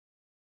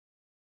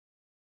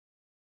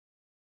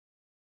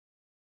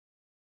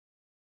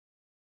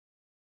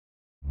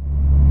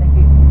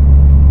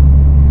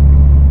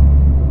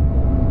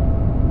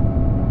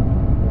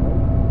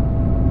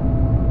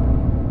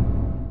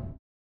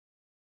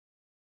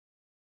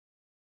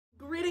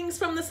Greetings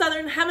from the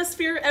Southern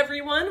Hemisphere,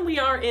 everyone. We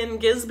are in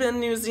Gisborne,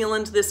 New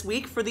Zealand this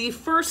week for the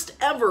first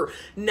ever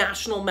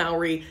National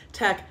Maori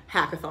Tech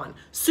Hackathon.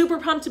 Super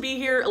pumped to be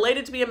here,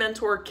 elated to be a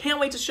mentor. Can't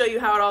wait to show you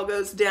how it all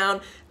goes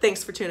down.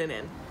 Thanks for tuning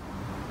in.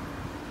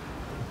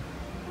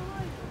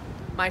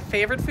 My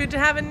favorite food to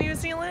have in New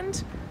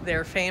Zealand?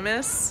 Their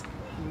famous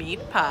meat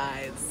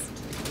pies.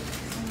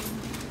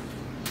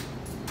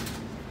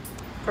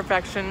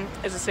 Perfection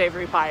is a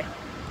savory pie,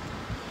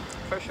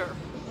 for sure.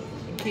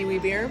 Kiwi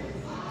beer,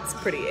 it's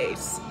pretty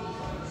ace.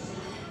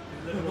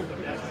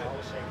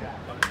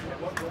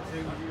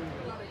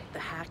 The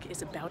hack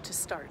is about to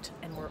start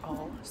and we're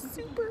all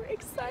super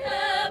excited.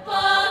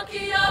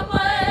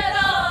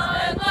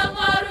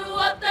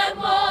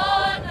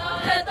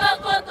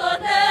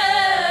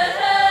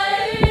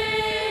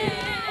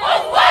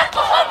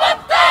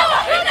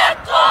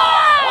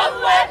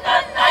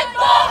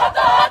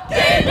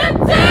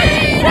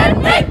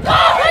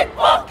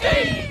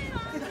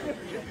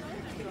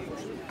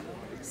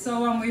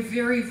 So we're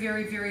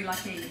very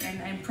lucky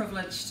and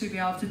privileged to be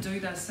able to do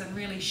this and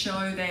really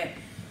show that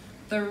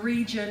the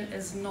region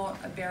is not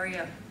a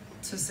barrier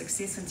to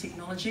success in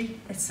technology.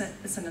 It's an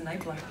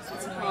enabler.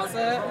 It's an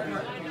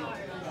enabler.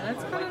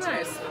 That's kind of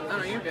nice. Oh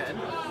no, you're good. I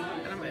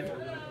don't mind.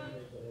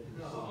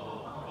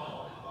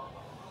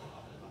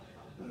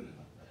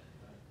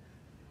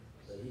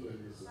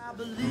 I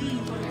believe you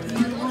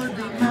would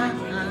be mine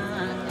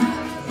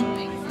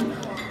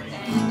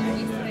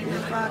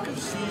if I could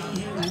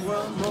see you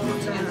one more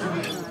time.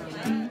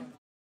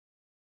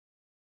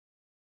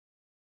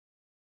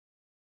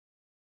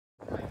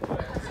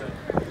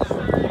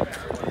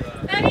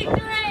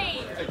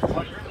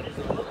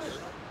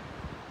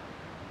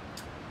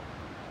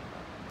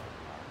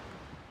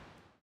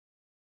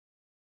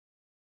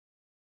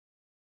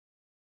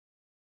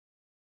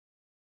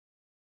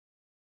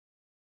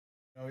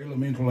 Our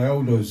elemental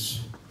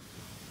elders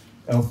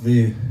out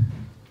there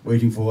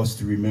waiting for us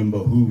to remember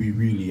who we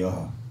really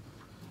are.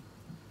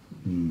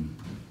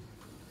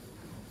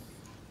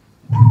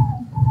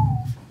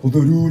 For the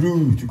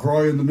ruru to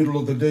cry in the middle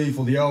of the day,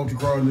 for the owl to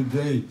cry in the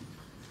day,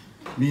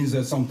 means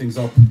that something's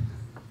up.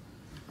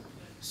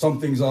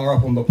 Some things are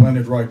up on the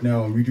planet right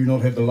now, and we do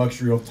not have the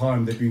luxury of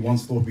time that we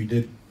once thought we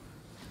did.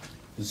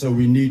 And so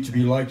we need to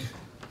be like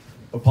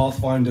the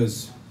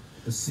pathfinders.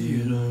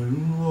 Te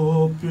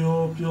rau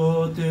pio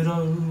pio te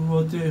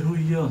rau te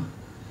huia.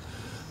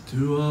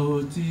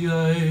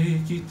 Tuaotia e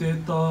ki te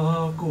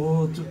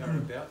tāko tuku. We are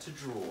about to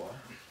draw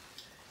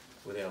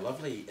with our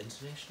lovely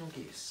international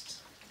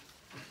guest,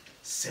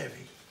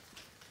 Savvy.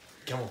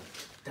 Come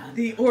on.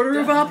 The order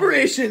of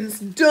operations.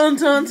 Dun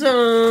dun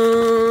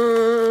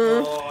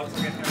dun. Oh,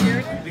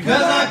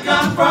 because I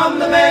come from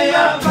the Bay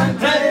of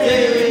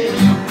Ngati.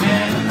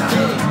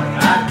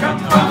 I come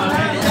from the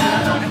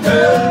land of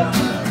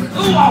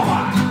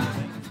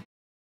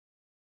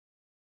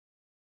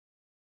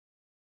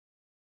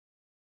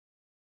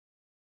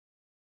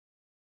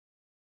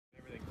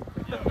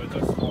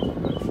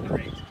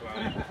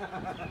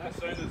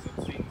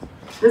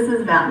This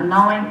is about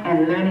knowing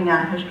and learning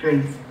our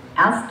histories,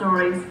 our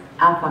stories,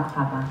 our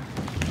whakapapa.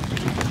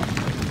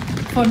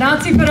 For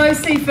Ngati Porou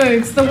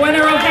Seafoods, the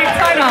winner of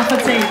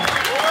Tairāwhiti.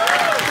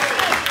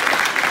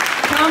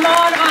 Come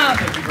on up.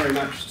 Thank you very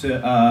much to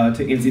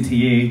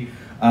NZTE,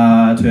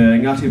 to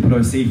Ngati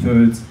Porou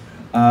Seafoods,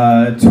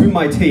 to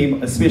my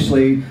team,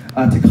 especially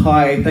to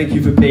Kai. Thank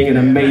you for being an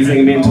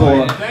amazing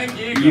mentor. Thank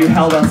you. You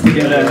held us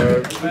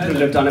together. We couldn't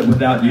have done it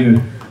without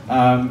you.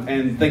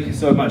 And thank you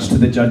so much to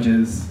the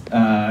judges,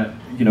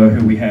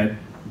 who we had.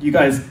 You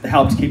guys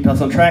helped keep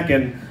us on track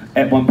and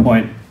at one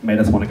point made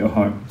us want to go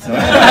home. So.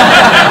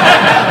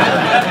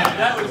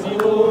 That was